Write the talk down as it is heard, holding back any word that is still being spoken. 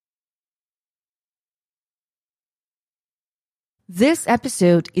This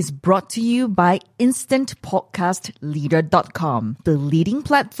episode is brought to you by InstantPodcastLeader.com, the leading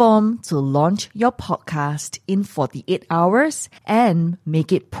platform to launch your podcast in 48 hours and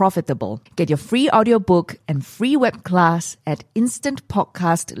make it profitable. Get your free audiobook and free web class at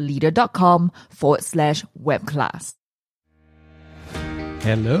InstantPodcastLeader.com/web class.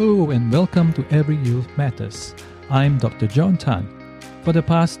 Hello and welcome to Every Youth Matters. I'm Dr. John Tan. For the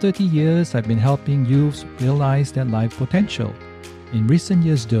past 30 years, I've been helping youths realize their life potential. In recent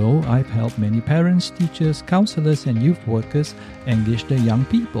years, though, I've helped many parents, teachers, counselors, and youth workers engage their young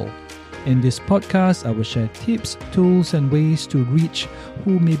people. In this podcast, I will share tips, tools, and ways to reach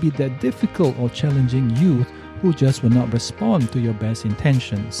who may be that difficult or challenging youth who just will not respond to your best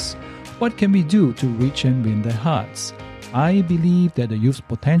intentions. What can we do to reach and win their hearts? I believe that the youth's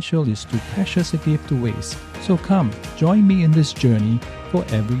potential is too precious a gift to waste. So come, join me in this journey for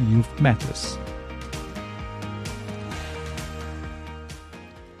Every Youth Matters.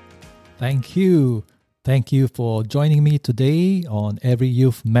 Thank you. Thank you for joining me today on Every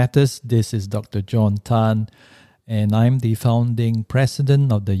Youth Matters. This is Dr. John Tan, and I'm the founding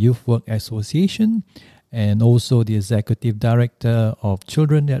president of the Youth Work Association and also the executive director of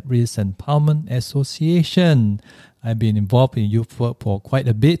Children at Risk Empowerment Association. I've been involved in youth work for quite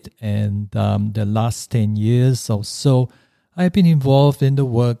a bit, and the last 10 years or so, I've been involved in the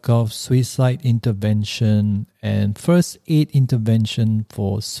work of suicide intervention and first aid intervention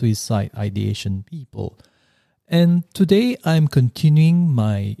for suicide ideation people. And today I'm continuing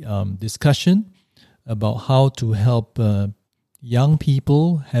my discussion about how to help young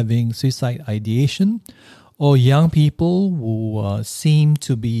people having suicide ideation or young people who seem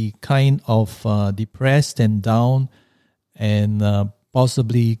to be kind of depressed and down and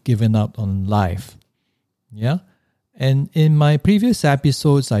possibly given up on life. Yeah. And in my previous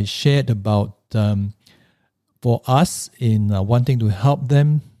episodes, I shared about for us in wanting to help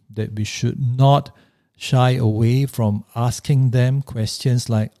them that we should not shy away from asking them questions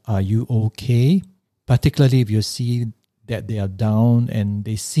like, are you okay? Particularly if you see that they are down and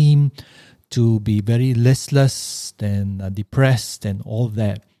they seem to be very listless and depressed and all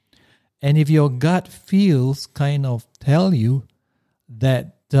that. And if your gut feels kind of tell you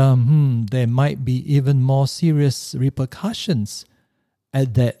that there might be even more serious repercussions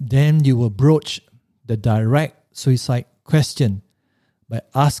at that, then you will broach the direct suicide question by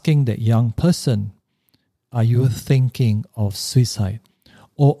asking that young person, are you thinking of suicide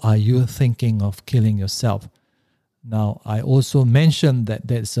or are you thinking of killing yourself? Now, I also mentioned that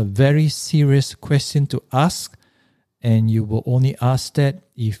that's a very serious question to ask, and you will only ask that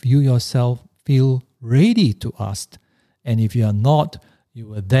if you yourself feel ready to ask. And if you are not, you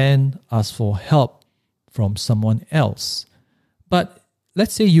will then ask for help from someone else. But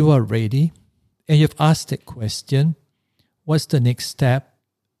let's say you are ready and you've asked that question. What's the next step?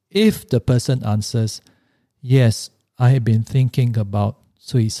 If the person answers, yes, I have been thinking about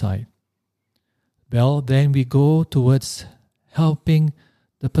suicide. Well, then we go towards helping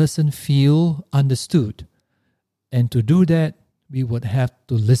the person feel understood. And to do that, we would have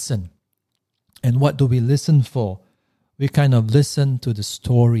to listen. And what do we listen for? We kind of listen to the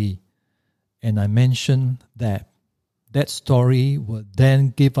story. And I mentioned that story will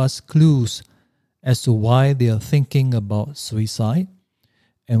then give us clues as to why they are thinking about suicide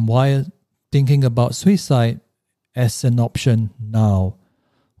and why thinking about suicide as an option now.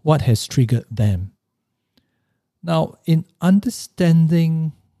 What has triggered them? Now, in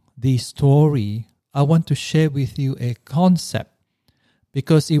understanding the story, I want to share with you a concept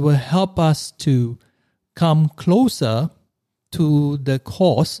because it will help us to come closer to the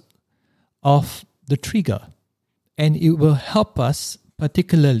cause of the trigger. And it will help us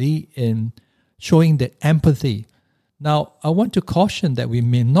particularly in showing the empathy. Now, I want to caution that we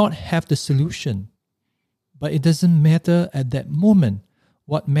may not have the solution, but it doesn't matter at that moment.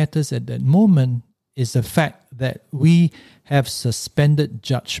 What matters at that moment is the fact that we have suspended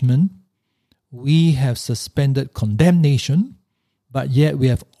judgment, we have suspended condemnation, but yet we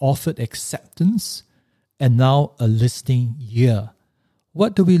have offered acceptance and now a listening ear.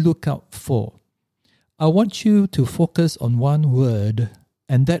 What do we look out for? I want you to focus on one word,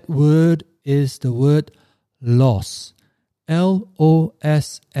 and that word is the word loss.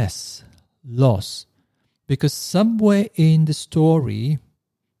 L-O-S-S. Loss. Because somewhere in the story,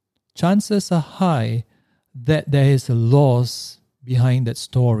 chances are high that there is a loss behind that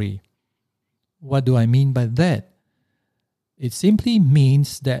story. What do I mean by that? It simply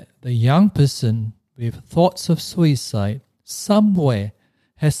means that the young person with thoughts of suicide somewhere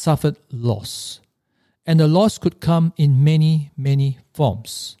has suffered loss. And the loss could come in many, many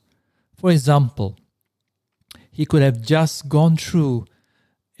forms. For example, he could have just gone through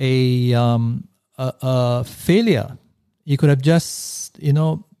a failure. He could have just,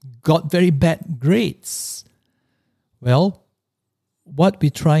 got very bad grades. Well, what we're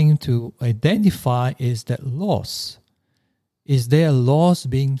trying to identify is that loss. Is there a loss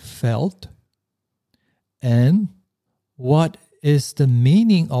being felt? And what is the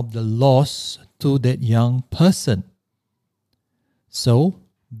meaning of the loss to that young person? So,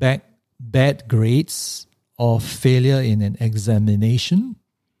 bad grades or failure in an examination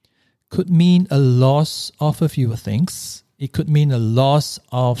could mean a loss of a few things. It could mean a loss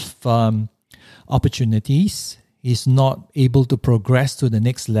of opportunities. He's not able to progress to the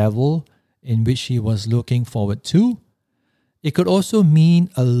next level in which he was looking forward to. It could also mean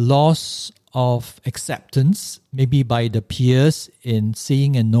a loss of acceptance, maybe by the peers, in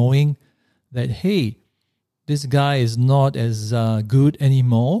seeing and knowing that, hey, this guy is not as good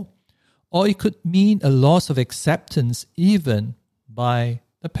anymore. Or it could mean a loss of acceptance even by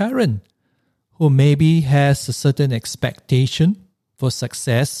the parent, who maybe has a certain expectation for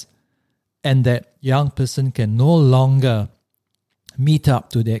success, and that young person can no longer meet up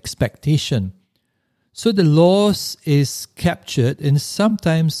to the expectation. So the loss is captured and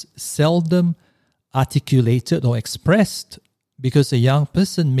sometimes seldom articulated or expressed, because a young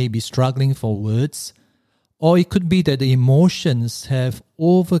person may be struggling for words, or it could be that the emotions have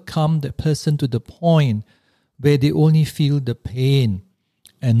overcome the person to the point where they only feel the pain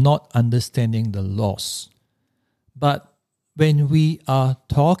and not understanding the loss. But when we are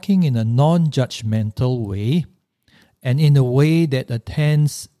talking in a non-judgmental way, and in a way that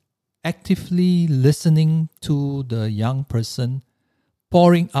attends actively listening to the young person,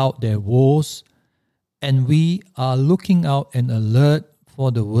 pouring out their woes, and we are looking out and alert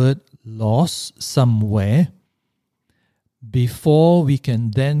for the word loss somewhere, before we can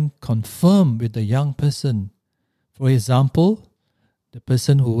then confirm with the young person. For example, the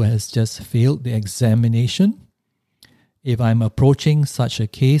person who has just failed the examination. If I'm approaching such a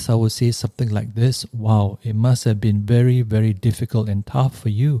case, I would say something like this: wow, it must have been very, very difficult and tough for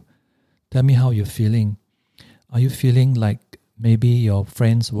you. Tell me how you're feeling. Are you feeling like maybe your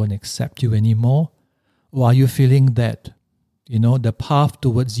friends won't accept you anymore? Or are you feeling that, the path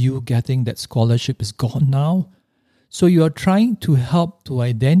towards you getting that scholarship is gone now? So you are trying to help to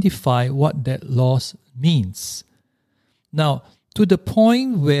identify what that loss means. Now, to the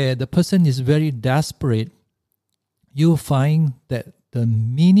point where the person is very desperate, you'll find that the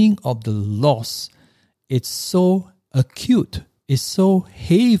meaning of the loss, it's so acute, it's so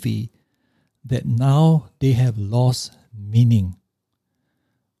heavy, that now they have lost meaning.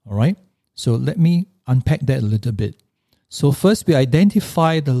 All right? So let me unpack that a little bit. So first, we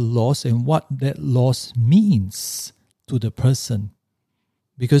identify the loss and what that loss means to the person,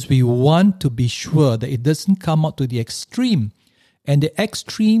 because we want to be sure that it doesn't come out to the extreme. And the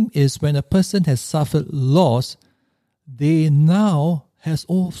extreme is when a person has suffered loss, they now have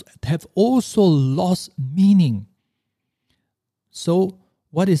also lost meaning. So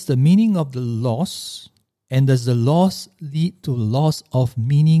what is the meaning of the loss? And does the loss lead to loss of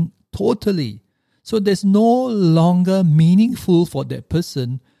meaning totally? So there's no longer meaningful for that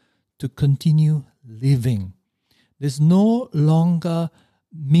person to continue living. There's no longer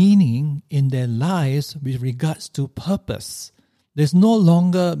meaning in their lives with regards to purpose. There's no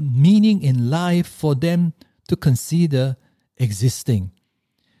longer meaning in life for them to consider existing.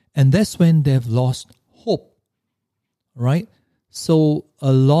 And that's when they've lost hope, right? So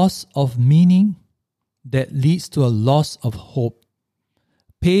a loss of meaning that leads to a loss of hope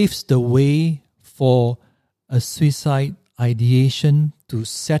paves the way for a suicide ideation to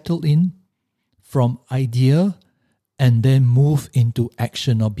settle in from idea and then move into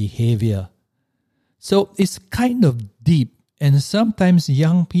action or behavior. So it's kind of deep, and sometimes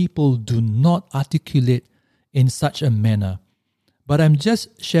young people do not articulate in such a manner. But I'm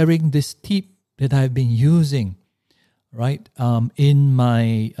just sharing this tip that I've been using, right? In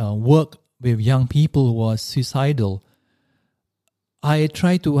my work with young people who are suicidal, I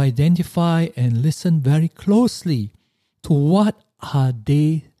try to identify and listen very closely to what are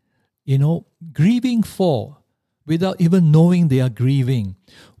they, grieving for, without even knowing they are grieving.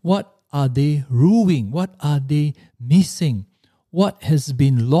 What are they ruing? What are they missing? What has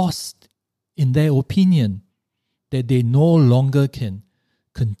been lost in their opinion that they no longer can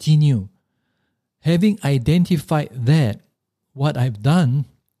continue? Having identified that, what I've done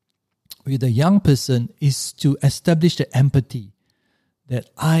with a young person is to establish the empathy, that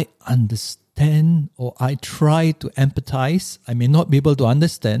I understand, or I try to empathize. I may not be able to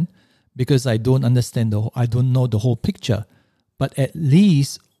understand because I don't understand I don't know the whole picture. But at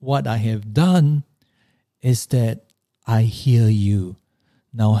least what I have done is that I hear you.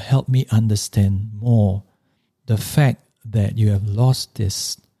 Now help me understand more. The fact that you have lost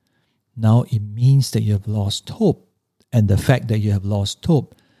this, now it means that you have lost hope. And the fact that you have lost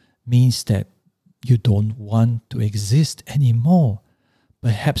hope means that you don't want to exist anymore.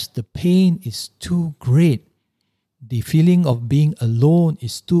 Perhaps the pain is too great. The feeling of being alone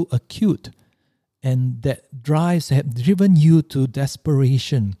is too acute. And that drives have driven you to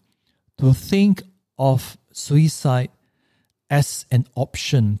desperation, to think of suicide as an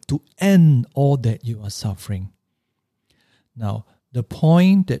option to end all that you are suffering. Now, the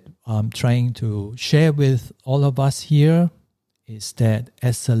point that I'm trying to share with all of us here is that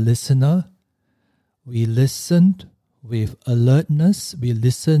as a listener, we listened with alertness, we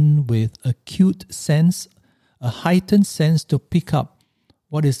listen with acute sense, a heightened sense to pick up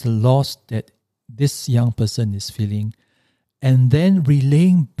what is the loss that this young person is feeling, and then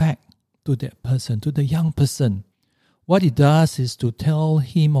relaying back to that person, to the young person. What it does is to tell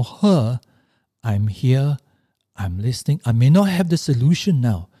him or her, I'm here, I'm listening. I may not have the solution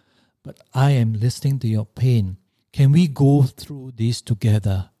now, but I am listening to your pain. Can we go through this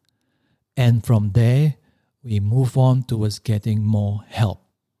together? And from there, we move on towards getting more help.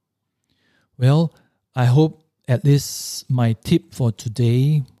 Well, I hope at least my tip for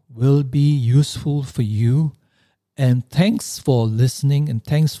today will be useful for you. And thanks for listening and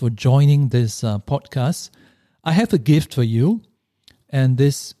thanks for joining this podcast. I have a gift for you. And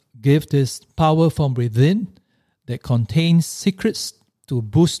this gift is Power from Within that contains secrets to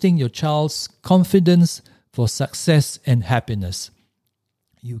boosting your child's confidence for success and happiness.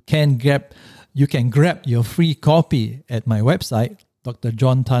 You can grab your free copy at my website,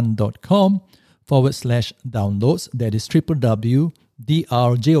 drjohntan.com/downloads. That is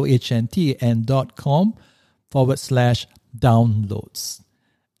www.drjohntan.com/downloads.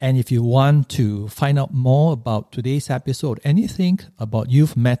 And if you want to find out more about today's episode, anything about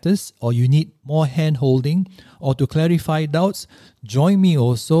Youth Matters, or you need more hand-holding or to clarify doubts, join me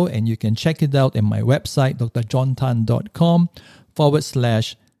also, and you can check it out at my website,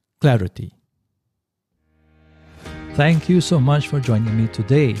 drjohntan.com/clarity. Thank you so much for joining me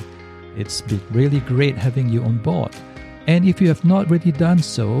today. It's been really great having you on board. And if you have not already done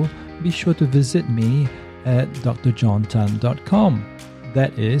so, be sure to visit me at drjohntan.com.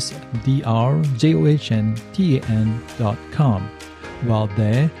 That is drjohntan.com. While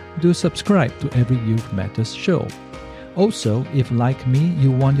there, do subscribe to every Youth Matters show. Also, if like me,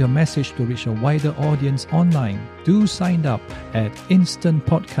 you want your message to reach a wider audience online, do sign up at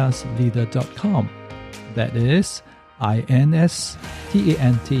instantpodcastleader.com. That is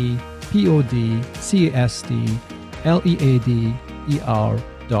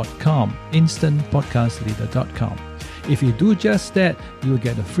instantpodcastleader.com. instantpodcastleader.com. If you do just that, you'll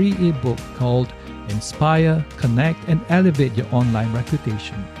get a free ebook called Inspire, Connect, and Elevate Your Online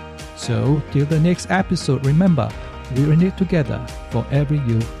Reputation. So, till the next episode, remember, we're in it together for every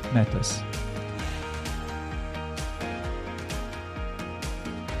youth matters.